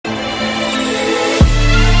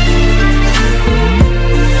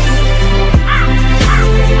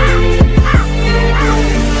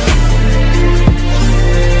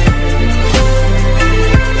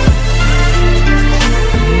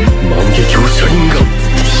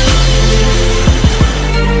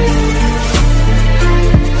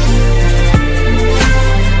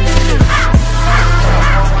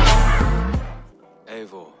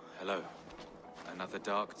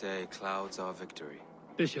clouds our victory.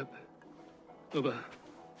 Bishop. Over.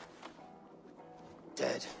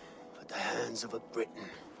 Dead at the hands of a Briton.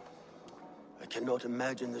 I cannot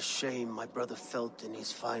imagine the shame my brother felt in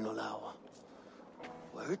his final hour.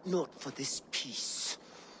 Were it not for this peace...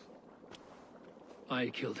 I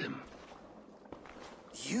killed him.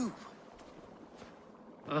 You?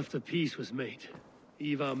 After peace was made,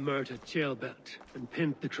 Ivar murdered Ceolbert and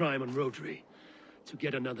pinned the crime on Rodri to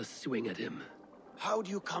get another swing at him. How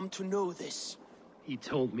do you come to know this? He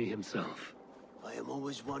told me himself. I am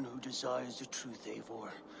always one who desires the truth,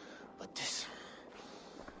 Eivor. But this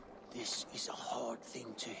is a hard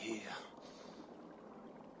thing to hear.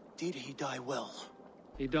 Did he die well?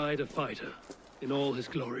 He died a fighter, in all his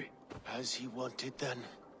glory. As he wanted then.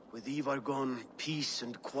 With Ivar gone, peace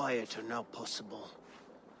and quiet are now possible.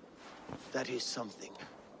 That is something.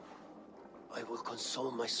 I will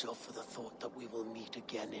console myself for the thought that we will meet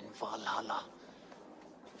again in Valhalla.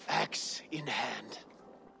 Axe in hand.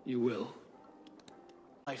 You will.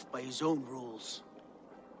 Life by his own rules.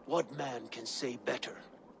 What man can say better?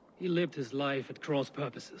 He lived his life at cross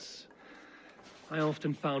purposes. I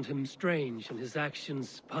often found him strange and his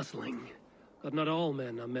actions puzzling. But not all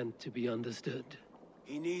men are meant to be understood.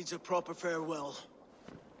 He needs a proper farewell.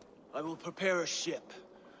 I will prepare a ship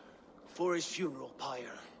for his funeral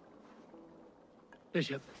pyre.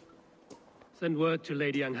 Bishop, send word to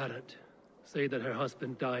Lady Angharad. Say that her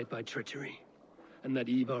husband died by treachery, and that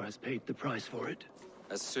Ivar has paid the price for it.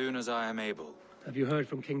 As soon as I am able. Have you heard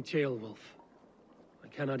from King Ceolwulf? I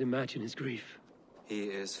cannot imagine his grief. He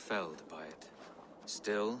is felled by it.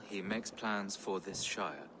 Still, he makes plans for this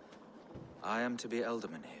shire. I am to be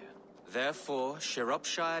Elderman here. Therefore,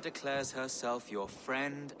 Shropshire declares herself your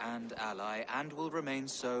friend and ally, and will remain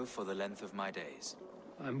so for the length of my days.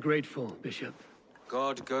 I'm grateful, Bishop.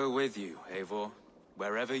 God go with you, Eivor,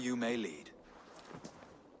 wherever you may lead.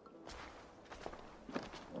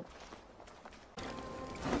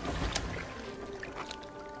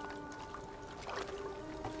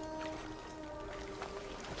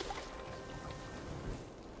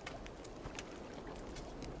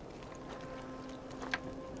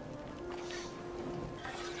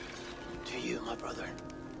 To you, my brother.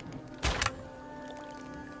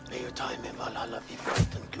 May your time in Valhalla be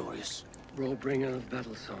bright and glorious. Rollbringer of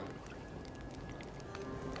battle song.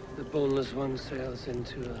 The boneless one sails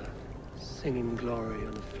into a singing glory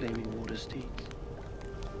on a flaming water steed.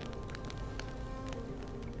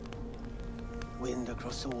 Wind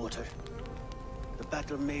across the water. The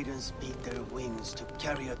battle maidens beat their wings to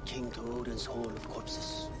carry a king to Odin's hall of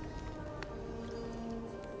corpses.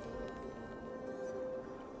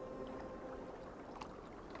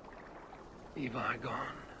 Ivar gone.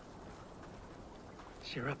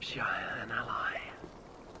 Shropshire an ally.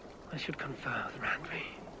 I should confer with Randvi.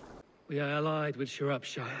 We are allied with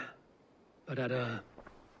Shropshire, but at a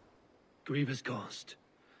grievous cost.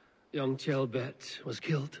 Young Ceolbert was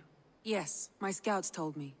killed. Yes, my scouts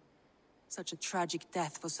told me. Such a tragic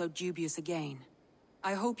death for so dubious a gain.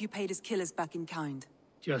 I hope you paid his killers back in kind.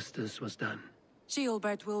 Justice was done.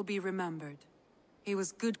 Ceolbert will be remembered. He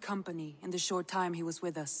was good company in the short time he was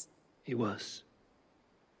with us. He was.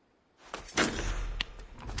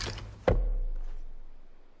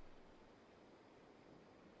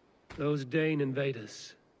 Those Dane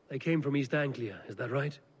invaders, they came from East Anglia, is that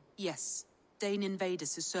right? Yes, Dane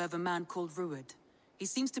invaders who serve a man called Rued. He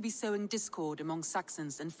seems to be sowing discord among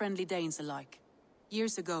Saxons and friendly Danes alike.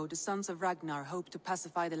 Years ago, the sons of Ragnar hoped to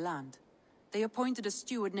pacify the land. They appointed a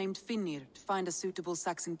steward named Finnir to find a suitable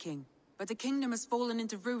Saxon king. But the kingdom has fallen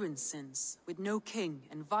into ruins since, with no king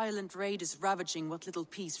and violent raiders ravaging what little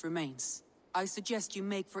peace remains. I suggest you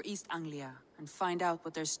make for East Anglia and find out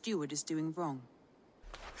what their steward is doing wrong.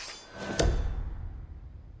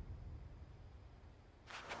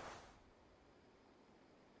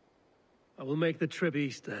 I will make the trip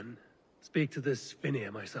east then. Speak to this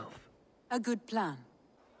Finnir myself. A good plan.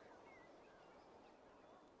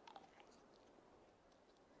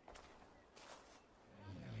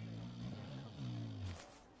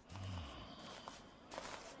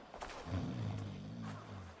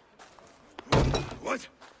 What?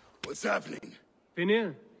 What's happening?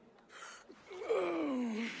 Finnir?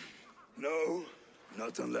 No,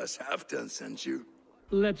 not unless Halfdan sent you.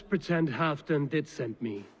 Let's pretend Halfdan did send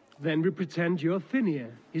me. Then we pretend you're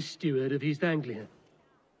Finnir, his steward of East Anglia.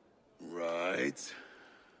 Right.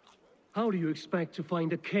 How do you expect to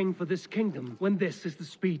find a king for this kingdom when this is the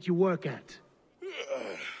speed you work at?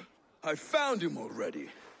 I found him already.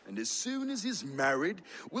 And as soon as he's married,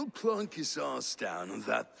 we'll plonk his ass down on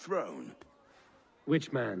that throne.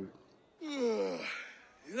 Which man? You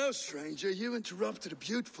know, stranger, you interrupted a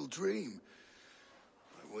beautiful dream.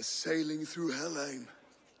 I was sailing through Helheim,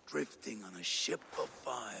 drifting on a ship of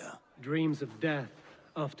fire. Dreams of death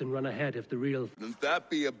often run ahead of the real... Wouldn't that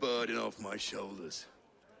be a burden off my shoulders?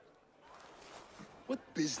 What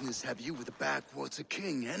business have you with the backwater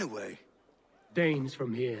king, anyway? Danes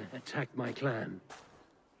from here attacked my clan.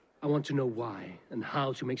 I want to know why, and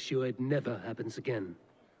how to make sure it never happens again.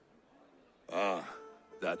 Ah,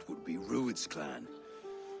 that would be Rued's clan.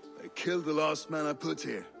 They killed the last man I put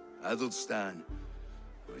here, Adelstan.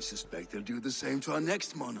 I suspect they'll do the same to our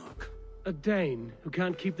next monarch. A Dane who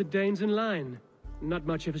can't keep the Danes in line. Not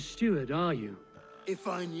much of a steward, are you? If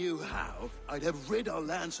I knew how, I'd have rid our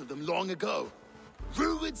lands of them long ago.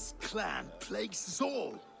 Rued's clan plagues us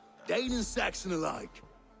all, Dane and Saxon alike.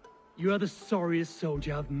 You are the sorriest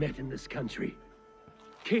soldier I've met in this country.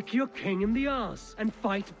 Kick your king in the arse and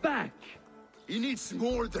fight back! He needs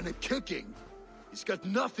more than a kicking. He's got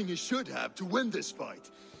nothing he should have to win this fight.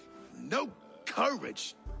 No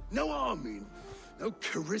courage, no army, no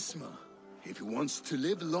charisma. If he wants to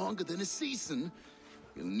live longer than a season,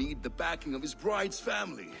 he'll need the backing of his bride's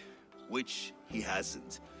family, which he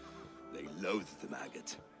hasn't. They loathe the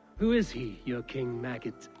maggot. Who is he, your King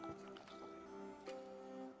Maggot?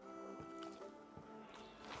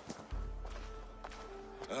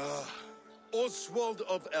 Oswald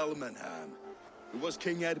of Elmenham, who was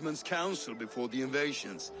King Edmund's counsel before the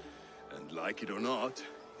invasions. And like it or not,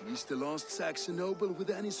 he's the last Saxon noble with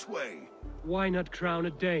any sway. Why not crown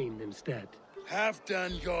a Dane instead?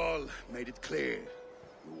 Halfdan Jarl made it clear.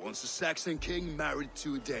 He wants a Saxon king married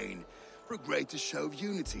to a Dane, for a greater show of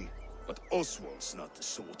unity. But Oswald's not the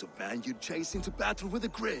sort of man you'd chase into battle with a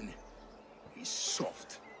grin. He's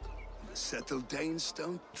soft, and the settled Danes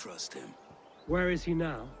don't trust him. Where is he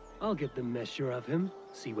now? I'll get the measure of him,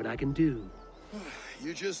 see what I can do.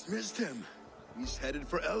 You just missed him. He's headed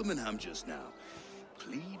for Elmenham just now,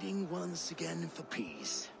 pleading once again for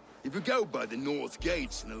peace. If you go by the north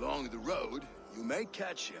gates and along the road, you may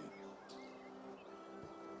catch him.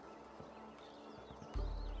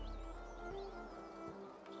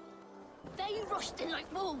 They rushed in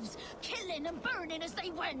like wolves, killing and burning as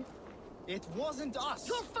they went. It wasn't us.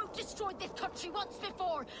 Your folk destroyed this country once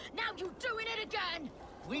before. Now you're doing it again.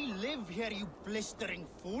 We live here, you blistering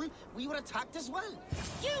fool. We were attacked as well.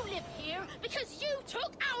 You live here because you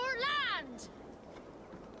took our land.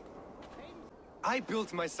 I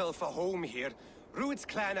built myself a home here. Rued's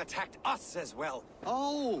clan attacked us as well.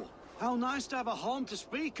 Oh, how nice to have a home to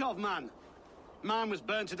speak of, man. Mine was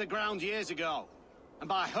burnt to the ground years ago. And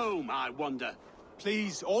by whom, I wonder?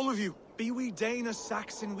 Please, all of you, be we Dane or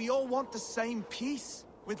Saxon, we all want the same peace.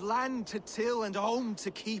 With land to till and a home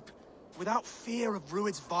to keep. Without fear of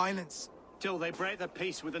Rued's violence. Till they break the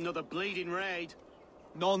peace with another bleeding raid.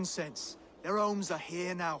 Nonsense. Their homes are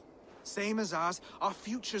here now. Same as ours, our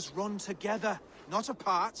futures run together, not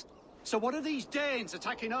apart. So what are these Danes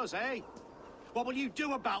attacking us, eh? What will you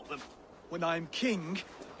do about them? When I am king...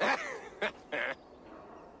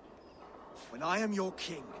 When I am your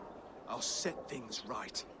king, I'll set things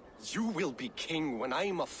right. You will be king when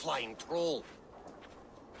I'm a flying troll.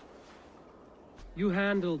 You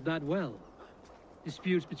handled that well.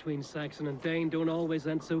 Disputes between Saxon and Dane don't always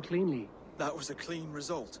end so cleanly. That was a clean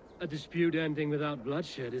result. A dispute ending without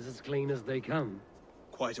bloodshed is as clean as they come.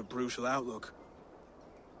 Quite a brutal outlook.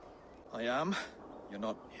 I am. You're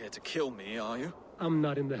not here to kill me, are you? I'm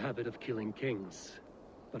not in the habit of killing kings,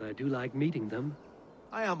 but I do like meeting them.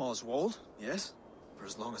 I am Oswald, yes, for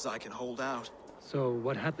as long as I can hold out. So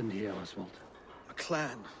what happened here, Oswald? A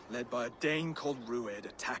clan, led by a Dane called Rued,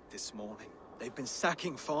 attacked this morning. They've been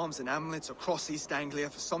sacking farms and hamlets across East Anglia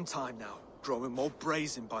for some time now, growing more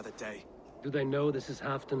brazen by the day. Do they know this is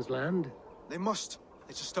Halfdan's land? They must.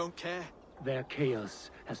 They just don't care. Their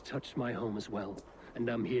chaos has touched my home as well, and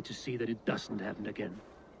I'm here to see that it doesn't happen again.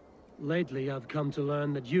 Lately, I've come to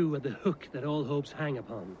learn that you are the hook that all hopes hang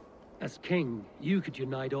upon. As king, you could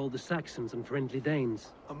unite all the Saxons and friendly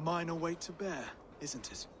Danes. A minor weight to bear,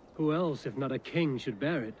 isn't it? Who else, if not a king, should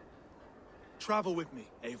bear it? Travel with me,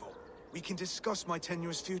 Eivor. We can discuss my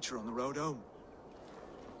tenuous future on the road home.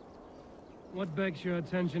 What begs your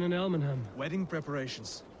attention in Elmenham? Wedding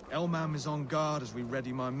preparations. Elmam is on guard as we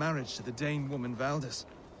ready my marriage to the Dane woman Valdis.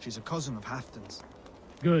 She's a cousin of Halfdan's.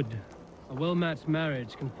 Good. A well-matched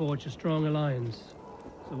marriage can forge a strong alliance.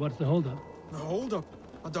 So what's the holdup? No holdup.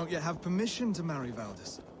 I don't yet have permission to marry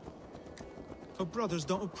Valdis. Her brothers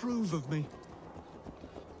don't approve of me.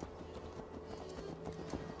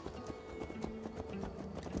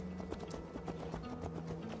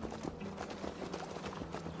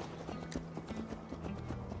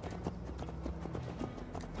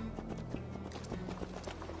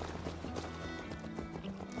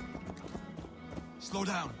 Slow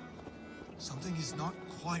down. Something is not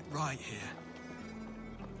quite right here.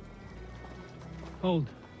 Hold.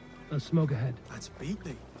 There's smoke ahead. That's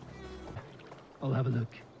Beatley. I'll have a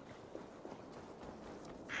look.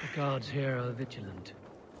 The guards here are vigilant.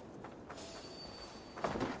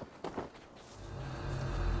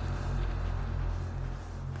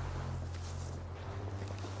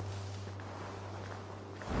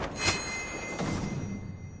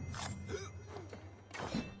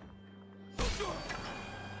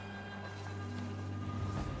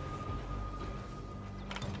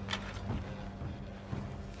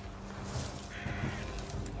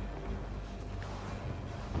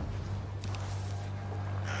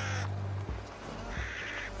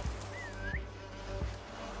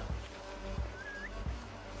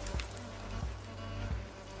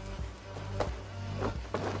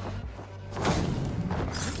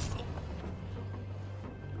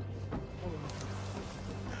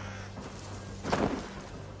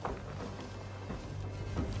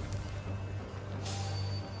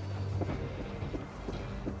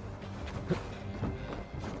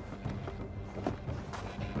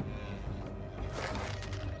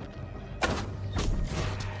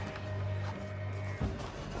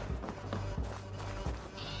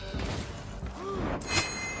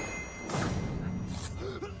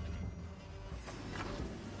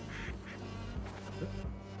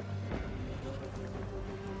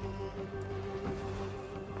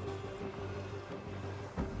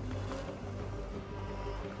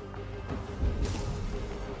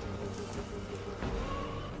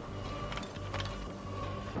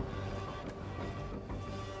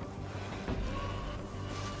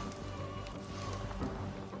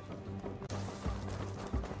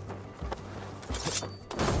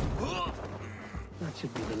 That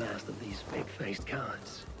should be the last of these big-faced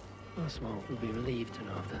guards. Oswald will be relieved to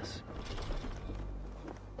know of this.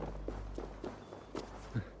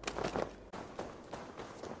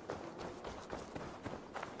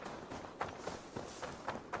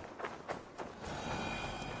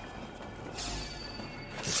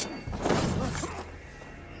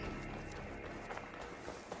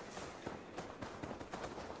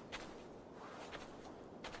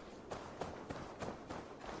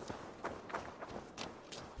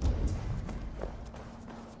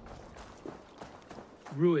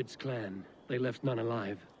 Rued's clan. They left none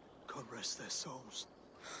alive. God rest their souls.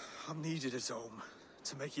 I'm needed at home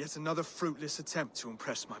to make yet another fruitless attempt to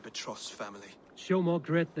impress my betrothed family. Show more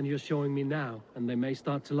grit than you're showing me now, and they may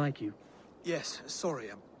start to like you. Yes,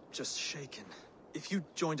 sorry, I'm just shaken. If you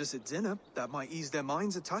joined us at dinner, that might ease their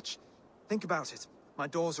minds a touch. Think about it. My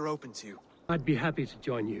doors are open to you. I'd be happy to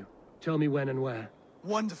join you. Tell me when and where.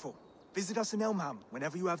 Wonderful. Visit us in Elmham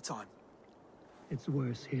whenever you have time. It's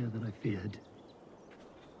worse here than I feared.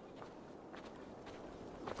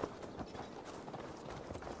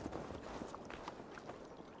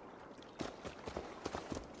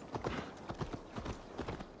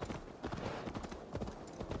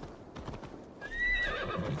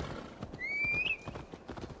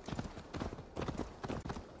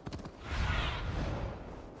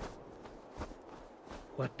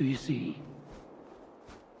 What do you see?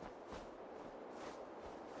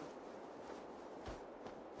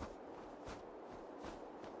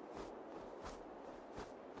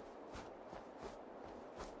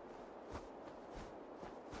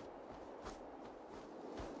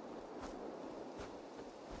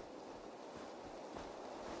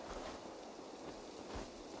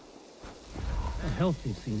 A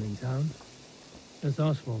healthy seeming town. As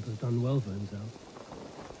Oswald has done well for himself.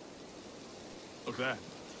 Look there.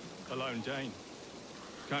 A lone Dane.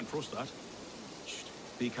 Can't trust that. Shh.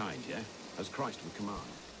 Be kind, yeah? As Christ would command.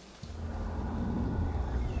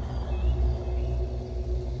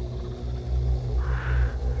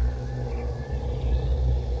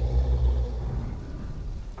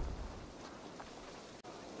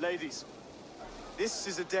 Ladies, this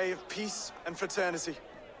is a day of peace and fraternity.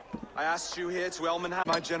 I asked you here to Elmham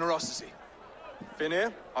my generosity.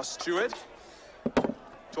 Finir, our steward,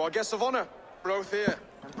 to our guests of honor, Brothir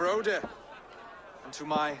and Broder, and to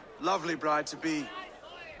my lovely bride-to-be,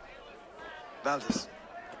 Valdis.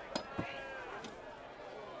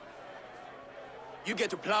 You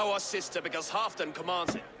get to plow our sister because Halfdan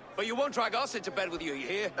commands it. But you won't drag us into bed with you, you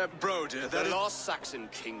hear? Broder, the lost Saxon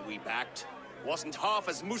king we backed wasn't half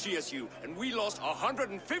as mushy as you, and we lost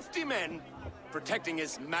 150 men protecting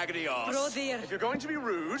his maggoty arse. Brodir. If you're going to be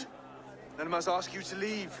rude, then I must ask you to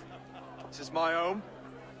leave. This is my home.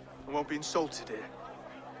 I won't be insulted here.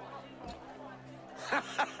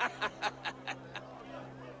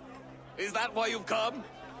 Is that why you've come?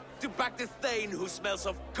 To back this Thane who smells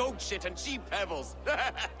of goat shit and cheap pebbles?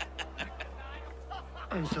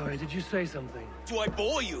 I'm sorry, did you say something? Do I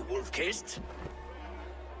bore you, wolf-kissed?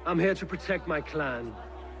 I'm here to protect my clan.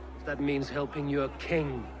 If that means helping your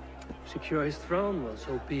king secure his throne, well,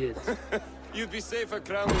 so be it. You'd be safer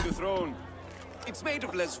crowning the throne. It's made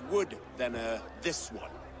of less wood than, this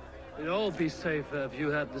one. We'd all be safer if you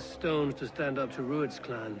had the stones to stand up to Rued's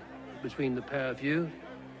clan. Between the pair of you,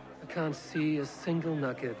 I can't see a single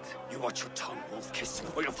nugget. You watch your tongue, wolf-kissed,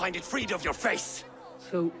 or you'll find it freed of your face!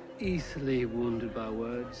 So easily wounded by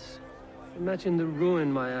words. Imagine the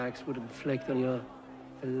ruin my axe would inflict on your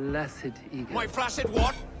flaccid ego. My flaccid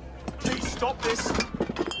what? Please stop this!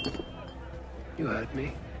 You heard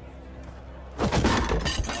me.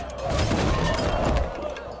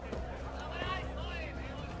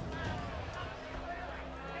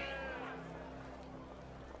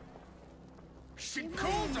 She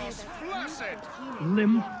called us flaccid!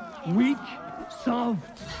 Limp, weak,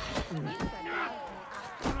 soft.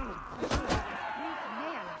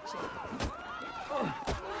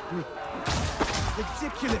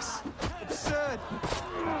 Ridiculous! Absurd!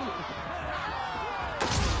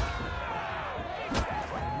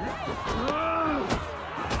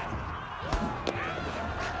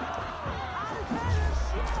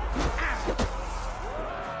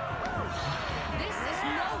 This is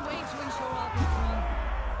no way to ensure our victory.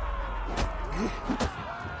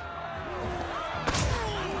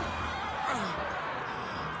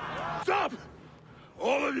 Stop!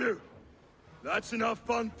 All of you! That's enough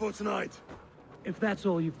fun for tonight. If that's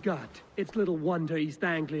all you've got, it's little wonder East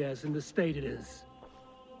Anglia's in the state it is.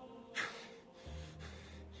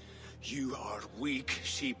 You are weak,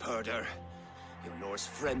 sheep herder. Your Norse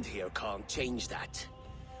friend here can't change that.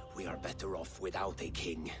 We are better off without a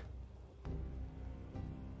king.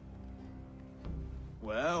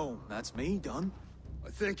 Well, that's me done. I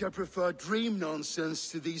think I prefer dream nonsense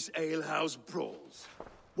to these alehouse brawls.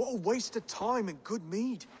 What a waste of time and good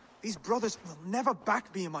mead. These brothers will never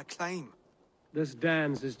back me in my claim. This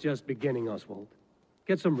dance is just beginning, Oswald.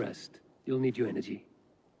 Get some rest. You'll need your energy.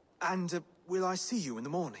 And, will I see you in the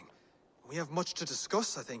morning? We have much to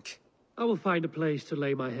discuss, I think. I will find a place to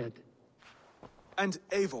lay my head. And,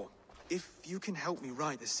 Eivor, if you can help me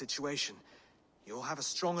right this situation, you'll have a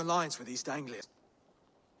strong alliance with East Anglia.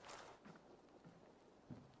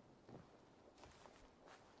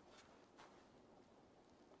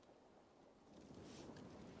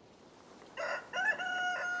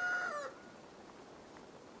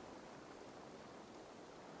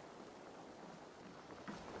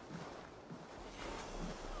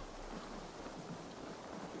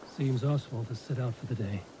 Seems Oswald has set out for the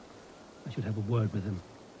day. I should have a word with him.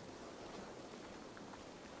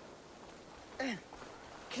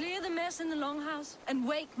 Clear the mess in the longhouse and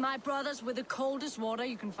wake my brothers with the coldest water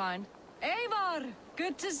you can find. Eivor,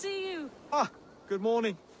 good to see you. Ah, good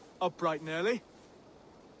morning. Up bright and early.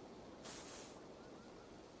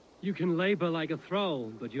 You can labor like a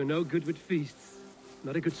thrall, but you're no good with feasts.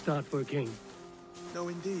 Not a good start for a king. No,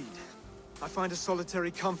 indeed. I find a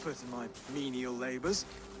solitary comfort in my menial labors.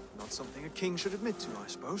 Not something a king should admit to, I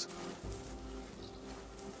suppose.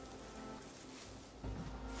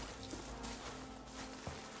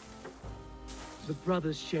 The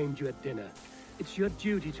brothers shamed you at dinner. It's your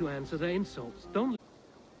duty to answer their insults. Don't...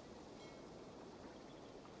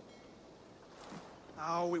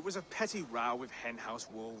 Oh, it was a petty row with henhouse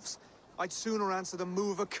wolves. I'd sooner answer the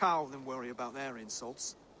moo of a cow than worry about their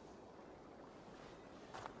insults.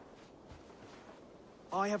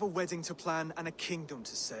 I have a wedding to plan and a kingdom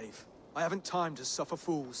to save. I haven't time to suffer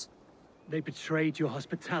fools. They betrayed your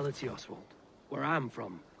hospitality, Oswald. Where I'm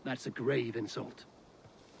from, that's a grave insult.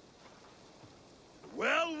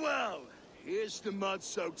 Well, well. Here's the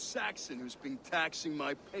mud-soaked Saxon who's been taxing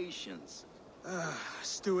my patience.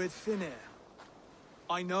 Steward Finir.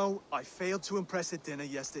 I know I failed to impress at dinner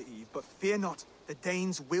yesterday eve, but fear not, the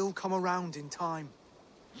Danes will come around in time.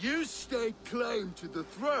 You stake claim to the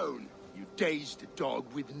throne, you dazed dog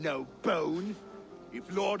with no bone.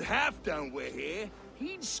 If Lord Halfdown were here,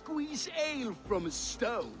 he'd squeeze ale from a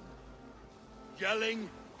stone. Yelling,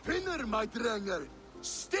 Finner, my drenger,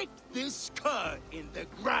 stick this cur in the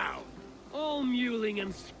ground. All mewling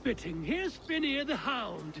and spitting. Here's Finir the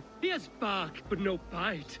hound. He has bark, but no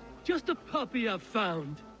bite. Just a puppy I've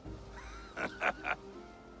found.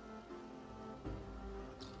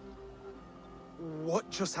 What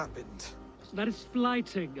just happened? That is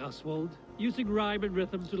flighting, Oswald. Using rhyme and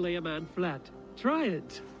rhythm to lay a man flat. Try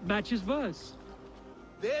it. Match his verse.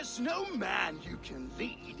 There's no man you can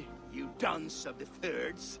lead, you dunce of the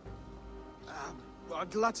thirds. A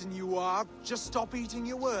glutton you are. Just stop eating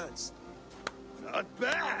your words. Not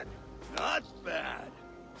bad. Not bad.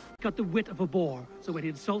 Got the wit of a boar, so when he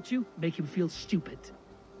insults you, make him feel stupid.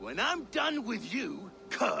 When I'm done with you,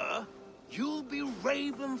 cur, you'll be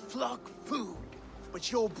raven flock food.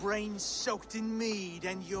 But your brain's soaked in mead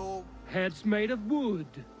and your... Head's made of wood.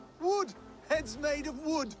 Wood! Head's made of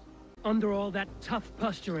wood! Under all that tough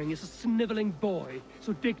posturing is a sniveling boy,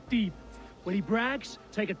 so dig deep. When he brags,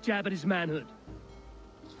 take a jab at his manhood.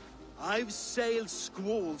 I've sailed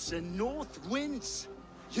squalls and north winds.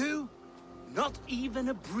 You, not even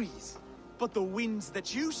a breeze. But the winds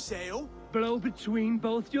that you sail... Blow between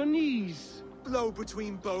both your knees. Blow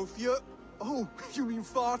between both your... Oh, you mean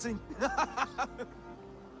farting?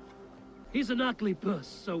 He's an ugly puss,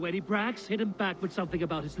 so when he brags, hit him back with something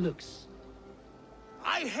about his looks.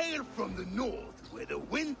 I hail from the north, where the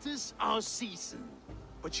winters are seasoned.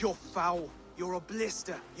 But you're foul. You're a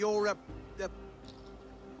blister. You're a...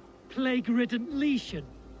 Plague-ridden lesion.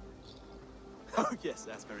 Oh, yes,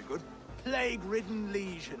 that's very good. Plague-ridden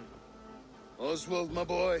lesion. Oswald, my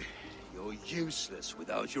boy, you're useless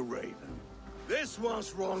without your raven. This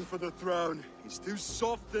one's wrong for the throne. He's too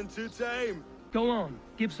soft and too tame. Go on,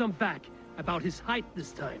 give some back. About his height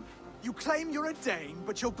this time. You claim you're a Dane,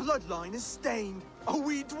 but your bloodline is stained. A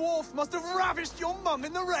wee dwarf must have ravished your mum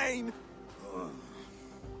in the rain.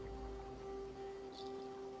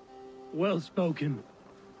 Well spoken.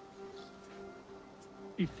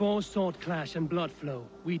 Before sword clash and blood flow,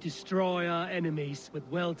 we destroy our enemies with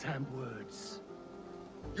well-timed words.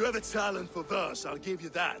 You have a talent for verse, I'll give you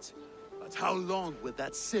that. But how long will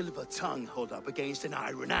that silver tongue hold up against an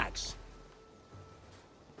iron axe?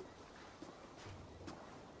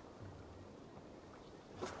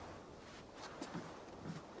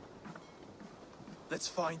 Let's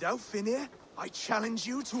find out, Finir. I challenge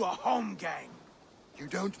you to a home gang. You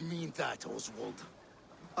don't mean that, Oswald.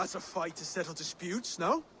 That's a fight to settle disputes,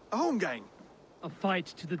 no? A home gang. A fight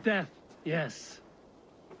to the death, yes.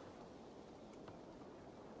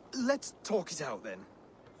 Let's talk it out, then.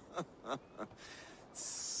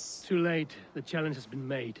 Too late. The challenge has been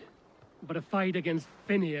made. But a fight against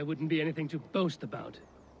Finir wouldn't be anything to boast about.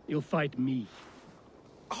 You'll fight me.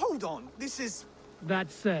 Hold on, this is... That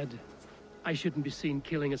said, I shouldn't be seen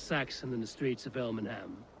killing a Saxon in the streets of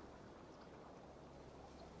Elmenham.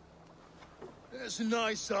 There's a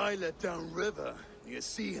nice islet downriver, near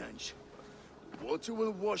Seahenge. Water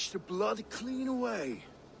will wash the blood clean away.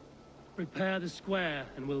 Prepare the square,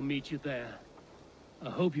 and we'll meet you there. I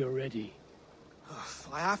hope you're ready.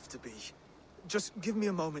 I have to be. Just give me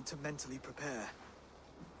a moment to mentally prepare.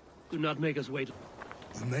 Do not make us wait.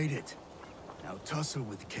 You made it. Now tussle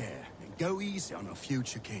with care, and go easy on our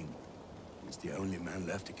future king. He's the only man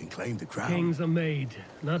left who can claim the crown. Kings are made,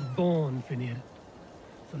 not born, Finir.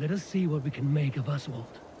 So let us see what we can make of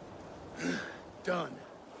Oswald. Done.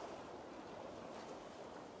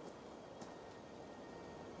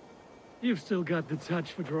 You've still got the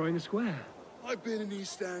touch for drawing a square. I've been in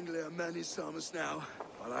East Anglia many summers now,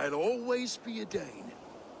 but I'll always be a Dane.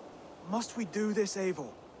 Must we do this,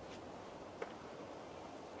 Eivor?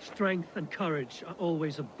 Strength and courage are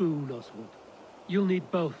always a boon, Oswald. You'll need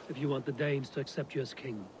both if you want the Danes to accept you as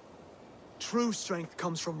king. True strength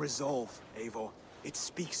comes from resolve, Eivor. It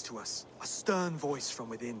speaks to us, a stern voice from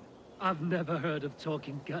within. I've never heard of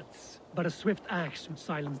talking guts, but a swift axe would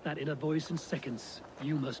silence that inner voice in seconds.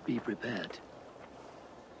 You must be prepared.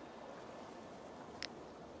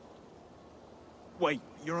 Wait,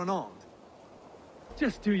 you're unarmed?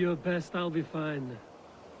 Just do your best, I'll be fine.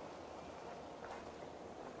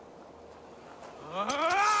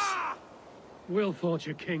 We'll forge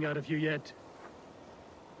a king out of you yet.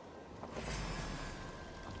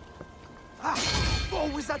 Oh,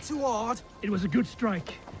 was that too hard? It was a good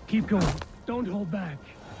strike. Keep going. Don't hold back.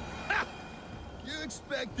 You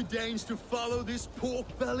expect the Danes to follow this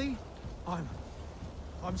pork belly?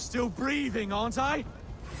 I'm still breathing, aren't I?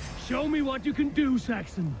 Show me what you can do,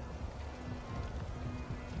 Saxon.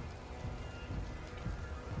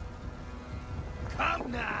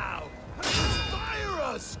 Come now! Inspire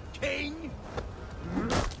us, king!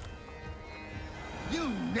 You'll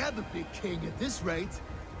never be king at this rate.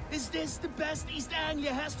 Is this the best East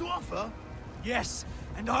Anglia has to offer? Yes,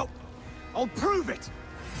 and I'll prove it!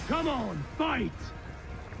 Come on, fight!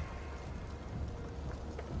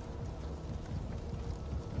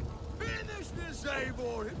 Finish this,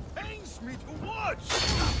 Eivor! It pains me to watch!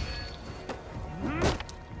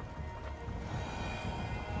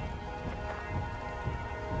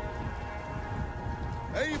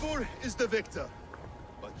 Eivor is the victor.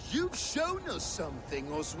 But you've shown us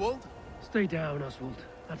something, Oswald. Stay down, Oswald.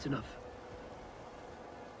 That's enough.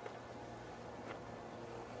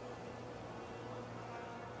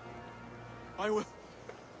 I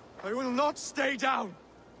will not stay down!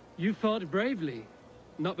 You fought bravely.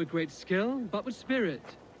 Not with great skill, but with spirit.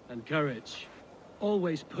 And courage.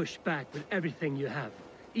 Always push back with everything you have,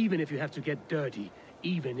 even if you have to get dirty,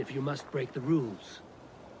 even if you must break the rules.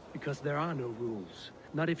 Because there are no rules.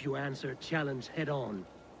 Not if you answer challenge head-on.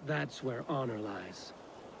 That's where honor lies.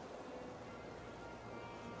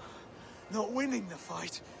 Not winning the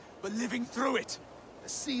fight, but living through it. A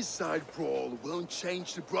seaside brawl won't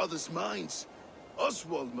change the brothers' minds.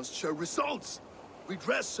 Oswald must show results.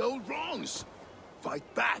 Redress old wrongs. Fight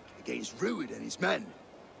back against Rued and his men.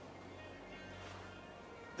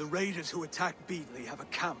 The raiders who attacked Beatley have a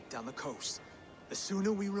camp down the coast. The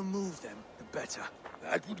sooner we remove them, the better.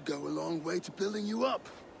 That would go a long way to building you up.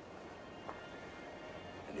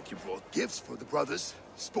 And if you brought gifts for the brothers,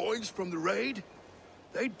 spoils from the raid,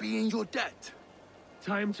 they'd be in your debt.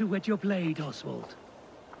 Time to wet your blade, Oswald.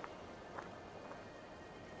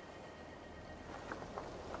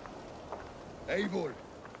 Eivor,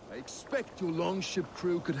 I expect your longship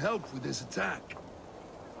crew could help with this attack.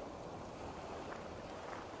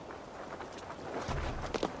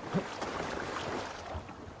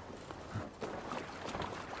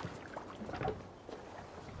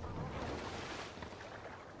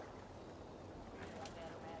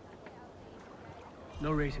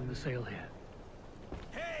 No raising the sail here.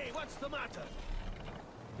 Hey, what's the matter?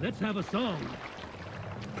 Let's have a song.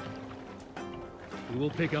 We will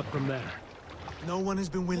pick up from there. No one has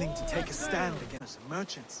been willing to take a stand against the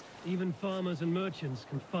merchants. Even farmers and merchants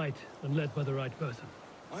can fight when led by the right person.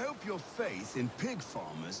 I hope your faith in pig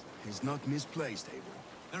farmers is not misplaced,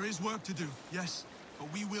 Eivor. There is work to do, yes.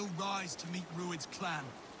 But we will rise to meet Rued's clan.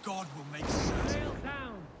 God will make certain. Sail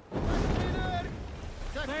down!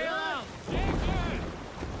 Sail out!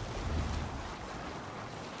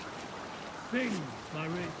 Sing, my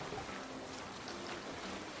ring.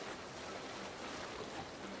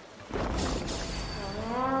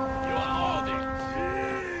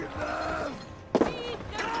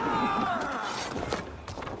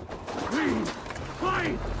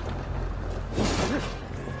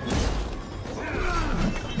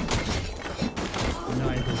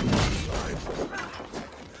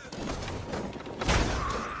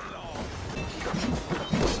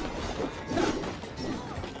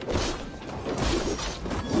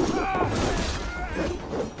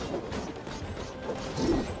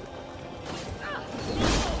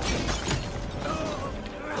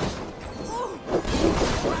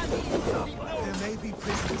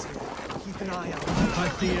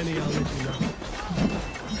 See any, I'll let you know.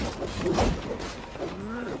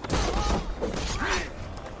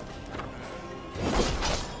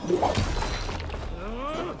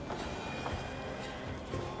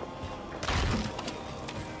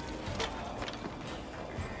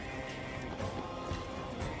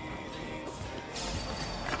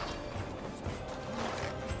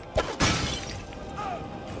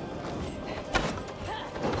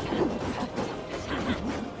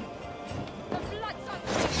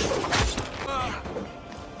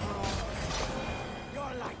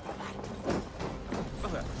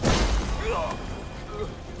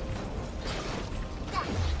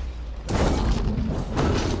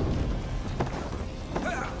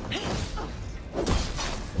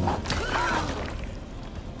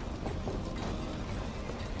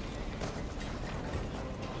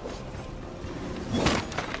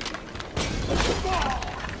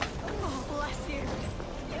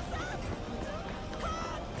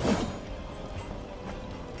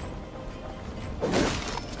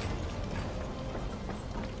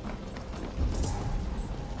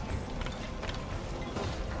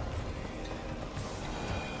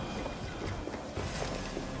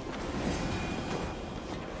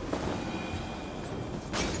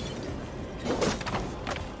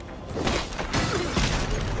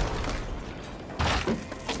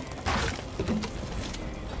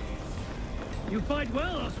 You fight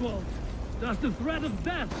well, Oswald. Does the threat of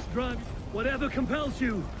death strike? Whatever compels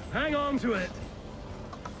you, hang on to it.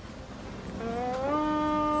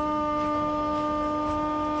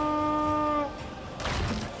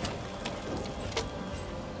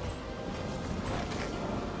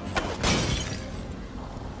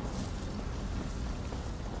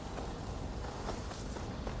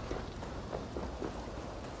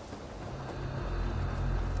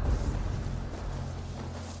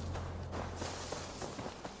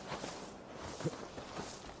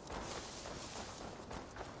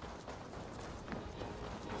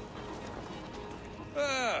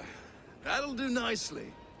 That'll do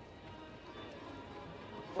nicely.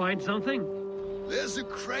 Find something? There's a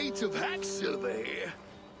crate of hack silver here.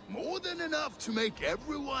 More than enough to make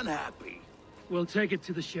everyone happy. We'll take it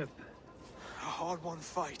to the ship. A hard-won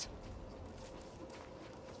fight.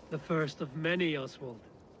 The first of many, Oswald.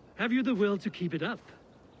 Have you the will to keep it up?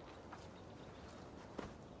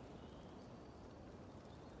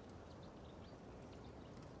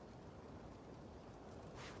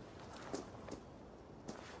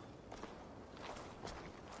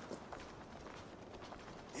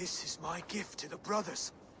 This is my gift to the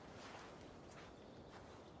brothers.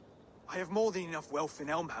 I have more than enough wealth in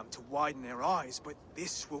Elmham to widen their eyes, but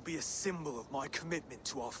this will be a symbol of my commitment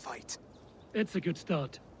to our fight. It's a good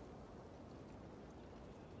start.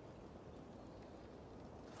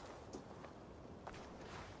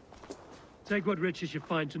 Take what riches you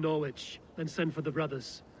find to Norwich, then send for the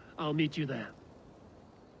brothers. I'll meet you there.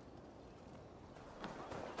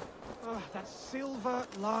 That's silver,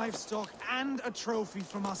 livestock, and a trophy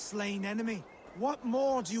from our slain enemy. What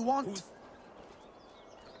more do you want?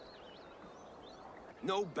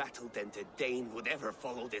 No battle-dented Dane would ever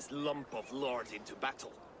follow this lump of lord into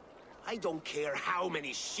battle. I don't care how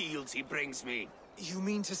many shields he brings me. You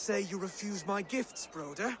mean to say you refuse my gifts,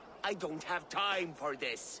 broder? I don't have time for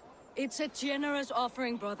this. It's a generous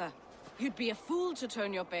offering, brother. You'd be a fool to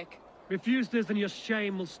turn your back. Refuse this and your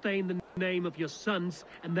shame will stain the name of your sons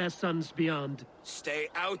and their sons beyond. Stay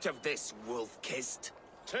out of this, wolf-kissed.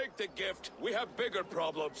 Take the gift. We have bigger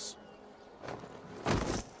problems.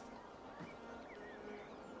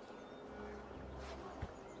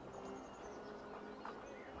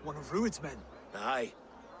 One of Rued's men? Aye.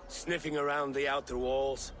 Sniffing around the outer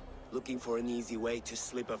walls, looking for an easy way to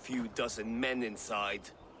slip a few dozen men inside.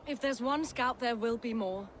 If there's one scout, there will be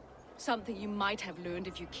more. Something you might have learned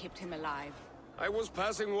if you kept him alive. I was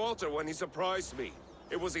passing water when he surprised me.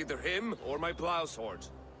 It was either him or my plow sword.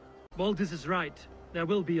 Baldus is right. There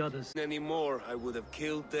will be others. Anymore, I would have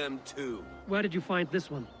killed them too. Where did you find this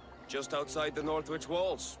one? Just outside the Northwich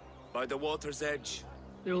walls, by the water's edge.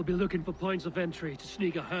 They will be looking for points of entry to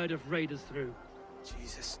sneak a herd of raiders through.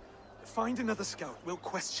 Jesus. Find another scout. We'll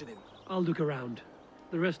question him. I'll look around.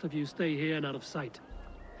 The rest of you stay here and out of sight.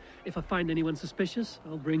 If I find anyone suspicious,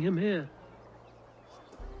 I'll bring him here.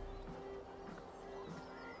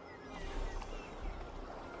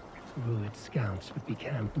 Rued scouts would be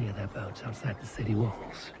camped near their boats outside the city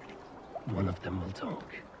walls. One of them will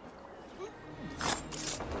talk.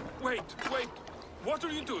 Wait! What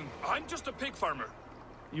are you doing? I'm just a pig farmer.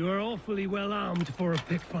 You are awfully well armed for a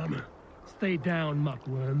pig farmer. Stay down,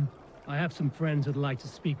 muckworm. I have some friends who'd like to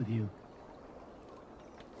speak with you.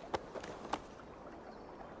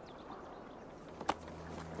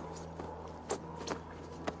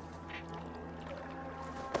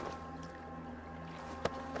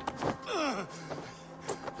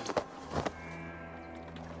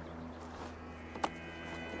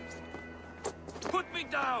 Put me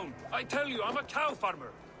down! I tell you, I'm a cow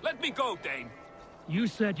farmer. Let me go, Dane. You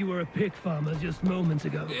said you were a pig farmer just moments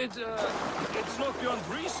ago. It's not beyond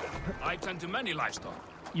reason. I tend to many livestock.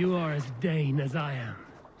 You are as Dane as I am.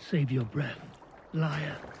 Save your breath,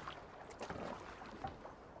 liar.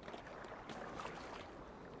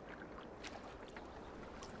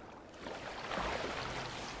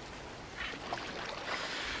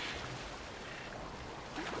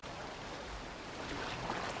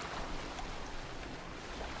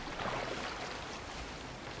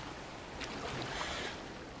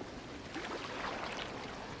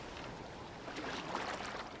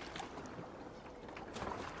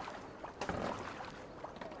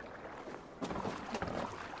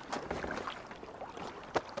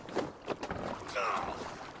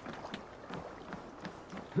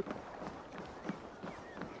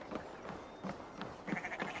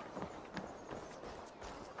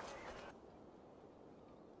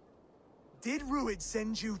 Did Rued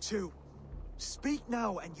send you too? Speak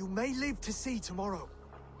now, and you may live to see tomorrow.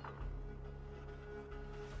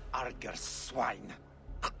 Arger swine.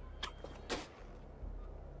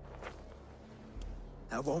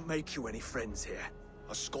 That won't make you any friends here.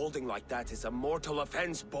 A scolding like that is a mortal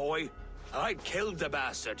offense, boy. I'd kill the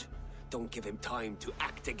bastard. Don't give him time to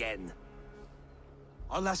act again.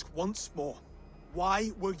 I'll ask once more. Why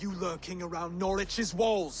were you lurking around Norwich's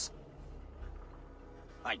walls?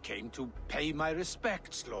 I came to pay my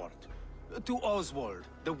respects, Lord. To Oswald,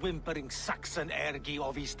 the whimpering Saxon ergi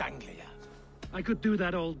of East Anglia. I could do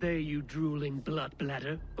that all day, you drooling blood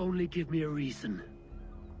bladder. Only give me a reason.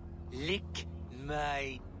 Lick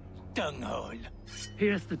my dunghole.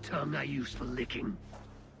 Here's the tongue I use for licking.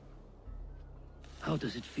 How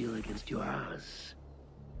does it feel against your ass?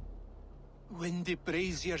 When the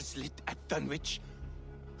braziers lit at Dunwich,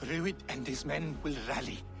 Rued and his men will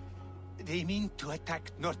rally. They mean to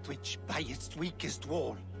attack Northwich by its weakest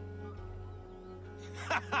wall.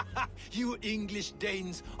 You English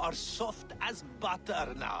Danes are soft as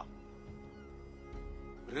butter now.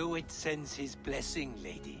 Rued sends his blessing,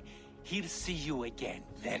 lady. He'll see you again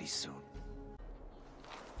very soon.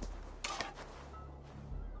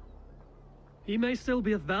 He may still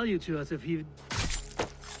be of value to us if he...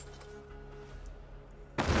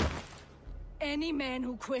 Any man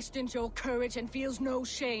who questions your courage and feels no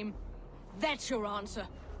shame. That's your answer.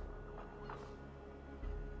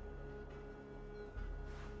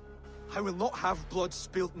 I will not have blood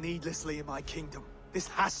spilt needlessly in my kingdom. This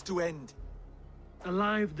has to end.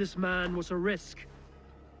 Alive, this man was a risk.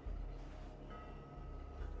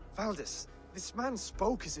 Valdis, this man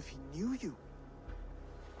spoke as if he knew you.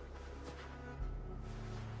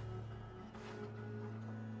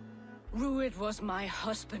 Rued was my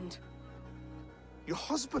husband. Your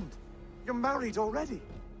husband? You're married already?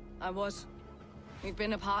 I was. We've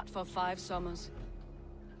been apart for 5 summers.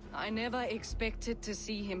 I never expected to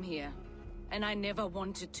see him here, and I never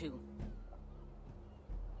wanted to.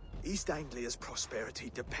 East Anglia's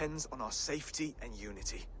prosperity depends on our safety and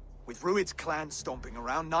unity. With Rued's clan stomping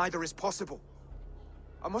around, neither is possible.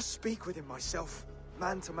 I must speak with him myself,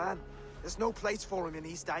 man to man. There's no place for him in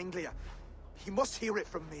East Anglia. He must hear it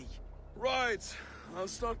from me. Right. I'll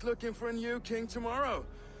start looking for a new king tomorrow.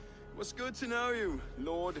 It was good to know you,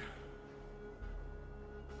 Lord.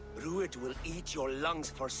 Rued will eat your lungs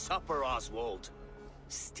for supper, Oswald.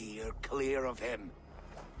 Steer clear of him.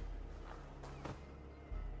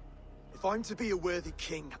 If I'm to be a worthy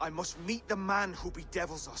king, I must meet the man who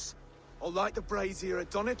bedevils us. I'll light the brazier at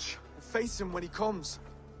Dunwich and face him when he comes.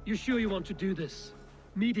 You sure you want to do this?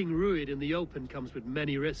 Meeting Rued in the open comes with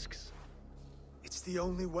many risks. It's the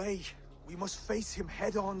only way. We must face him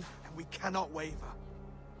head-on, and we cannot waver.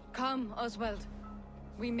 Come, Oswald.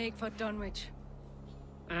 We make for Dunwich.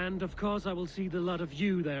 And of course I will see the lot of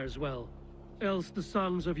you there as well. Else the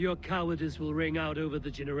songs of your cowardice will ring out over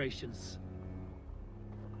the generations.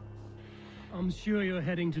 I'm sure you're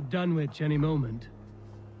heading to Dunwich any moment.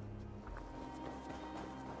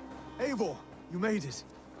 Eivor, you made it.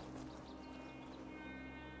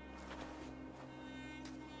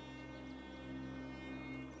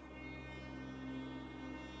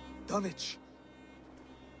 Dunwich.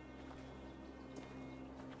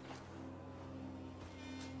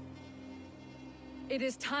 It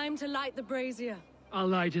is time to light the brazier. I'll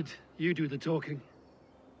light it. You do the talking.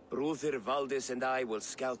 Brother Valdis and I will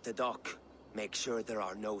scout the dock. Make sure there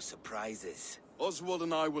are no surprises. Oswald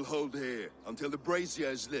and I will hold here until the brazier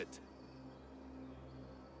is lit.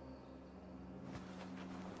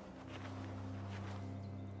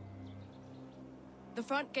 The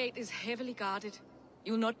front gate is heavily guarded.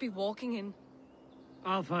 You'll not be walking in.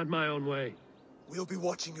 I'll find my own way. We'll be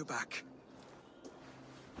watching you back.